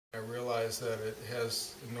I realize that it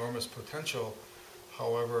has enormous potential.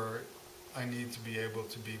 However, I need to be able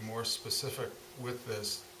to be more specific with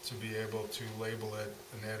this to be able to label it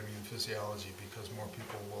anatomy and physiology, because more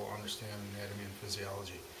people will understand anatomy and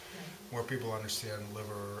physiology. More people understand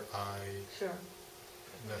liver, eye, Sure.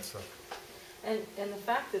 that stuff. And the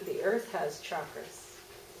fact that the earth has chakras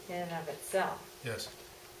in and of itself. Yes.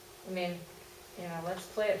 I mean, you know, let's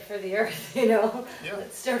play it for the earth, you know. Yeah.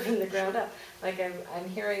 Let's start from the ground up. Like I'm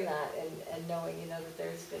hearing that and knowing, you know, that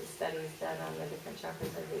there's been studies done on the different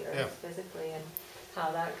chakras of the earth physically, and how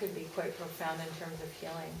that could be quite profound in terms of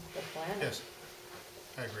healing the planet. Yes,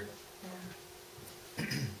 I agree. Yeah.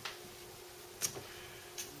 Can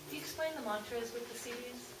you explain the mantras with the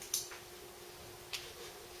CDs?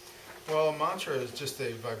 Well, a mantra is just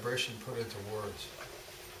a vibration put into words.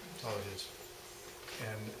 That's all it is.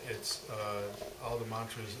 And it's, all the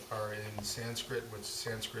mantras are in Sanskrit, which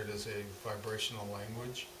Sanskrit is a vibrational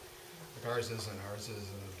language. Like ours isn't. Ours is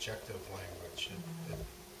an objective language. It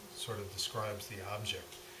sort of describes the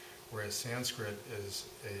object. Whereas Sanskrit is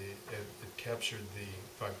it captured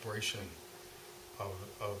the vibration of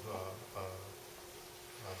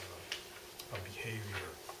behavior.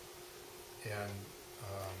 And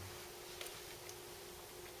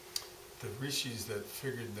the rishis that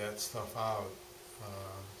figured that stuff out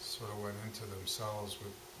sort of went into themselves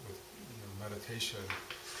with meditation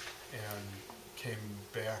and came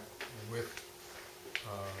back with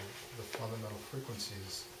the fundamental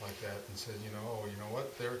frequencies like that and said, you know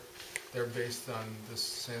what, they're based on this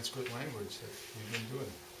Sanskrit language that we've been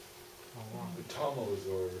doing all along. The Tamil is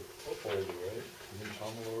older, right? Isn't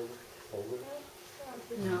Tamil older?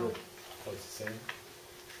 No. Oh, it's the same?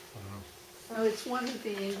 I don't know. Oh, it's one of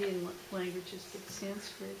the Indian languages, but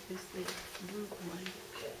Sanskrit is the root language.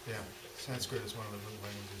 Yeah, Sanskrit is one of the root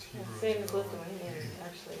languages. Hebrew Same is as another one. Lithuanian,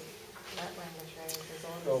 actually. That language, right, is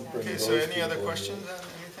all Don't the bring Okay, same. so those any other people in questions there. on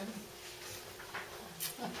anything?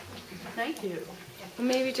 Thank you. Well,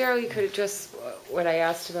 maybe, Darrell, you could address what I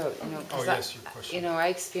asked about, you know, 'cause Oh, yes, your question. you know, I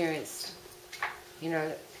experienced, you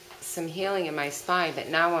know, some healing in my spine, but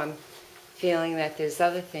now I'm feeling that there's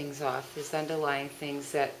other things off, there's underlying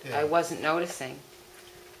things that I wasn't noticing.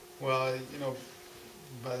 Well, you know,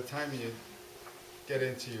 by the time you get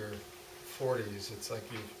into your 40s, it's like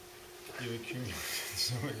you've accumulated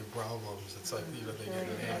so many problems. It's like, you know, they get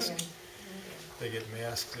masked. They get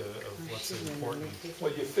masked of what's important.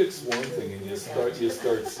 Well, you fix one thing and you start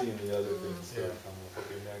seeing the other things start coming up.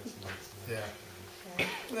 Okay, next. Yeah.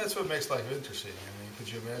 And that's what makes life interesting. I mean, could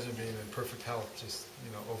you imagine being in perfect health just,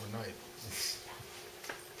 you know, overnight?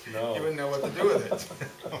 No. You wouldn't know what to do with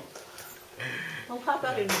it. Well, how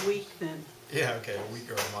about in a week then? Yeah, okay, a week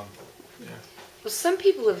or a month. Yeah. Well, some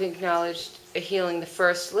people have acknowledged a healing the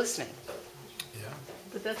first listening. Yeah.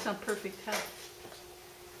 But that's not perfect health.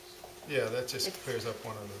 Yeah, that just clears up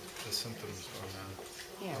one of the symptoms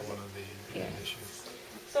on one of the issues.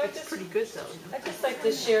 So It's pretty good though. I'd just like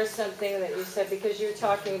to share something that you said, because you're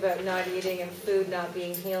talking about not eating and food not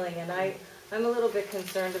being healing, and I'm a little bit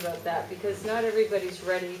concerned about that, because not everybody's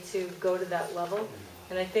ready to go to that level,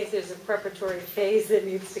 and I think there's a preparatory phase that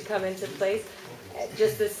needs to come into place,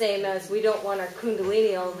 just the same as we don't want our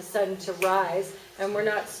kundalini all of a sudden to rise, and we're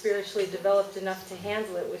not spiritually developed enough to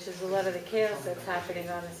handle it, which is a lot of the chaos that's happening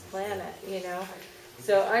on this planet, you know.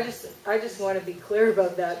 So I just want to be clear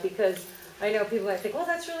about that, because I know people might think, well,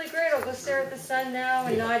 that's really great, I'll go stare at the sun now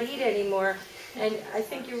and not eat anymore. And I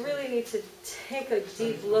think you really need to take a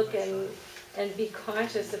deep look and be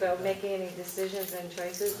conscious about making any decisions and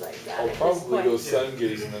choices like that. I'll at probably go this point.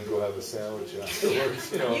 sungazing and go have a sandwich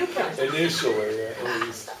afterwards, you know, You can. initially at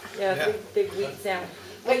least. Yeah, big wheat sandwich.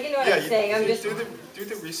 But you know what I'm saying, I'm just... Do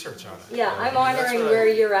the research on it. Yeah, I'm honoring where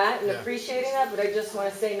you're at and appreciating that, but I just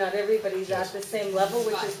want to say not everybody's at the same level,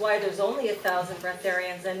 which is why there's only 1,000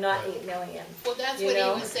 breatharians and not 8 million. Well, that's what he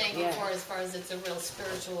was saying before, as far as it's a real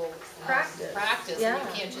spiritual practice. Yeah. And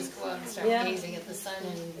you can't just go out and start gazing at the sun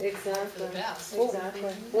and Exactly. hope for the best.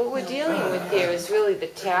 Exactly. What we're dealing with here is really the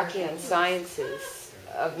tachyon sciences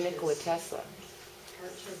of Nikola Tesla.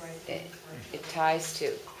 It ties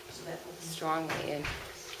to strongly.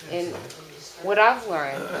 And what I've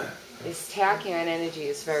learned is tachyon energy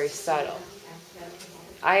is very subtle.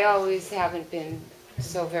 I always haven't been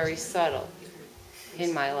so very subtle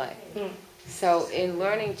in my life. So in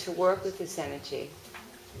learning to work with this energy,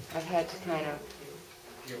 I've had to kind of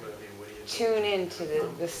tune into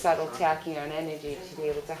the subtle tachyon energy to be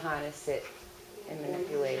able to harness it and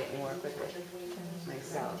manipulate it and work with it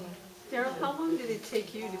myself. Darrell, how long did it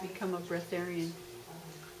take you to become a breatharian?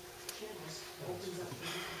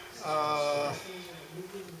 I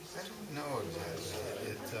don't know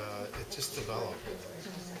exactly. It just developed.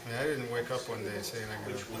 I I didn't wake up one day saying I'm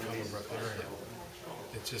going to become a breatharian.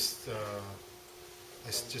 It just, I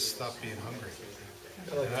just stopped being hungry.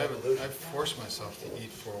 And I've forced myself to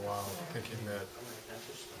eat for a while, thinking that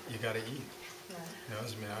you got to eat. You know, I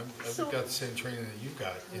mean, I've got the same training that you've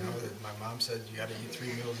got. You know, that my mom said you got to eat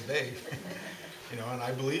 3 meals a day. You know, and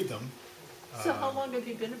I believed them. So how long have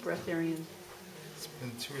you been a breatharian? It's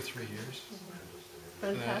been 2 or 3 years.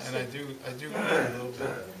 Fantastic. And I do eat a little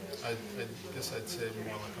bit. I guess I'd say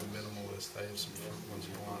more like a minimalist. I have some fruit once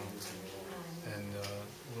in a while, and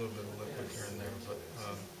a little bit of liquid here and there, but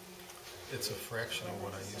it's a fraction of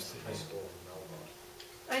what I used to eat.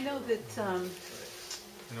 I know that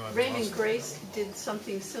You know, I've Raymond lost- Grace did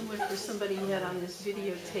something similar for somebody he had on this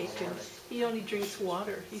videotape, and he only drinks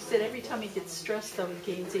water. He said every time he gets stressed, though,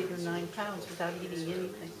 he gains 8 or 9 pounds without eating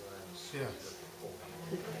anything. Yeah.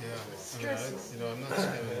 Yeah. I mean, you know, I'm not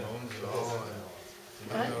skin and bones at all,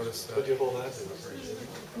 and I've noticed that. Yeah.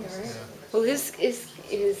 Well,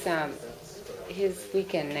 his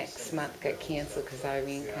weekend next month got canceled because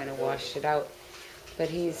Irene kind of washed it out. But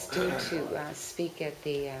he's due to speak at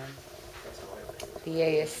the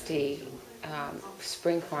ASD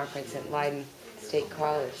spring conference at Leiden State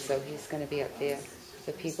College. So he's going to be up there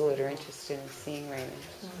for people that are interested in seeing Raymond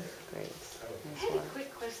Grace. I had a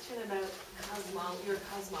quick question about your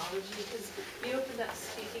cosmology, because you opened up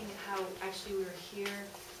speaking how actually we were here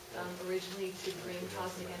originally to bring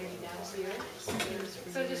cosmic energy down to the Earth.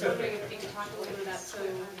 So just wondering if you could talk a little bit about, so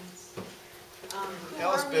who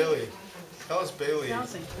Alice are Bailey. Alice Bailey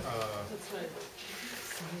Housing. That's what,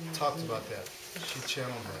 talked about that. She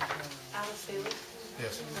channeled that. Alice Bailey?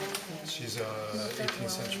 Yes. She's a 18th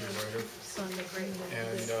century writer.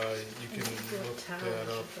 And you can look that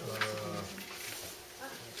up.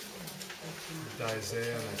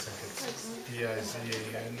 Dizan, I think it's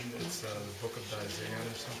D-I-Z-A-N. It's the Book of Dizan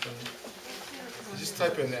or something. You just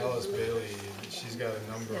type in Alice Bailey, and she's got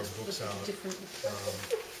a number of books out.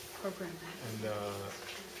 And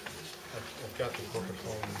I've got the book at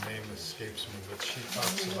home, the name escapes me, but she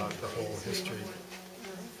talks about the whole history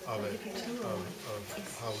of it, of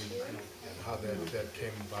how that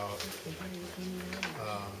came about.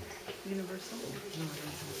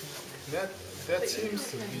 That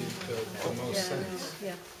seems to be the most sense.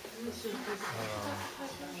 Yeah.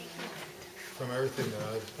 From everything that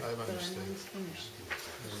I've understood.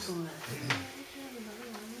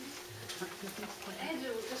 I had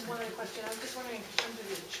just one other question. I was just wondering, in terms of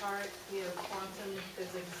your chart, quantum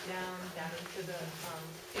physics down into the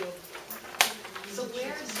field. So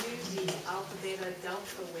where do the alpha, beta,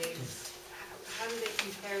 delta waves, how do they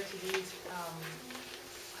compare to these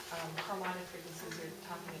harmonic frequencies you're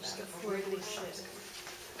talking about? Or where do they sit?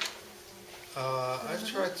 I've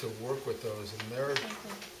tried to work with those, and they're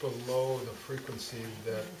below the frequency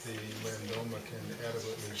that the landoma can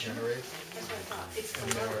adequately generate. That's what I thought. It's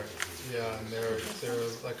And they're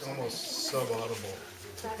like almost sub-audible.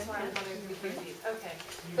 That's why I'm wondering if we hear these. Okay.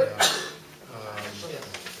 Yeah.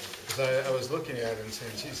 Because I was looking at it and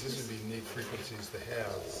saying, geez, this would be neat frequencies to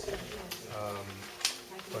have.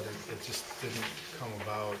 But it just didn't come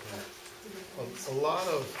about. And a lot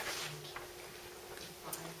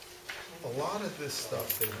of this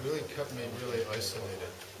stuff, they really kept me really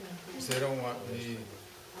isolated. Because they don't want me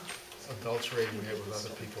adulterating it with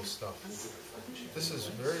other people's stuff. This is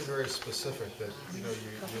very, very specific that,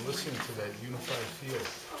 you're listening to that unified field.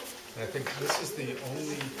 And I think this is the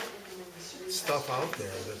only stuff out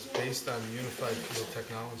there that's based on unified field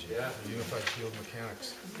technology, unified field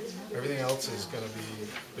mechanics. Everything else is going to be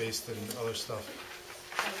based in other stuff.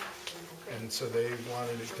 And so they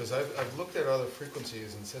wanted it, because I've looked at other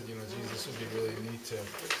frequencies and said, geez, this would be really neat to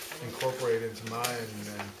incorporate into mine.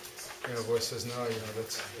 And voice says, no,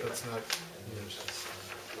 that's not yours.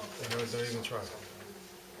 Don't even try.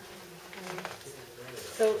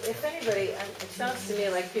 So if anybody, it sounds to me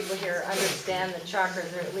like people here understand the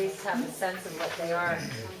chakras, or at least have a sense of what they are.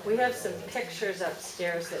 We have some pictures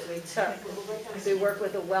upstairs that we took. We work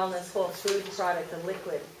with a wellness whole food product, a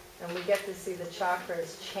liquid, and we get to see the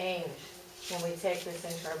chakras change when we take this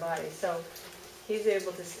into our body. So he's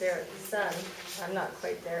able to stare at the sun. I'm not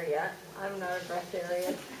quite there yet. I'm not a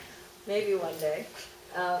breatharian. Maybe one day.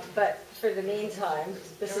 But for the meantime,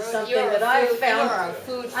 this is something that I've found. You're a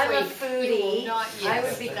food freak. I'm a foodie. Yes. I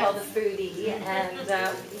would be called a foodie. And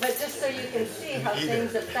but just so you can see how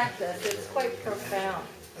things affect us, it's quite profound.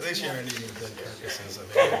 I think you aren't eating dead carcasses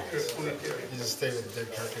of animals. You just stay with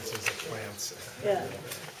dead carcasses of plants. Yeah.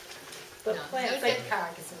 But No plants, dead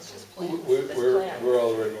carcasses, just plants. We're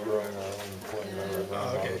already growing our own plant,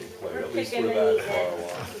 okay. At least picking we're and that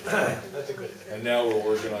far along. And now we're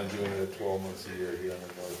working on doing it 12 months a year here in the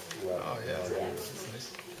Northwest. Oh, yeah. That's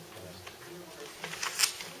nice.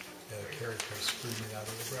 Eric comes screaming out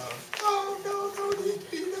of the ground, "Oh no, don't eat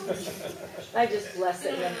me, don't eat me." I just bless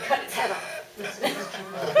it and then cut its head off.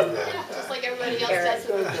 Just like everybody else does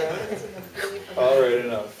with it. All right,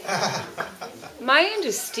 enough. My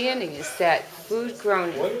understanding is that food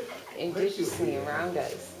grown indigenously around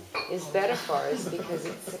us is better for us because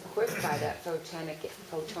it's equipped by that photonic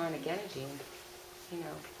energy, and,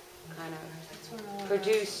 kind of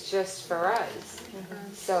produced just for us.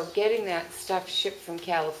 So getting that stuff shipped from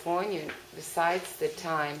California, besides the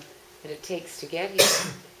time that it takes to get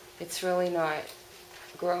here, it's really not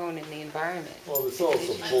grown in the environment. Well, it's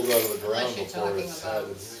also pulled out of the ground Unless you're before talking it's about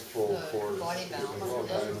had its full the force. body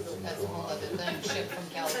balance, that's a whole other thing, shipped from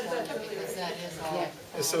California, because that is all.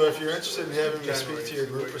 Yeah. So if you're interested in having me speak to your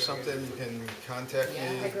group or something, you can contact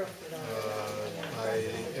me. My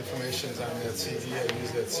information is on that CD. I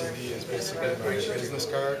use that CD as basically my business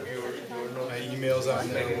card. My email's on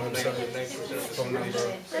there, website, phone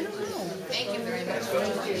number. Thank you very much.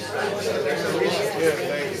 Yeah,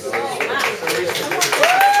 thank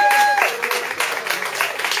you.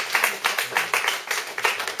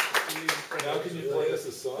 Now can you play us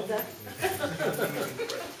a song?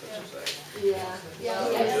 Yeah.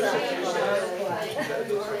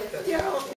 Darrell,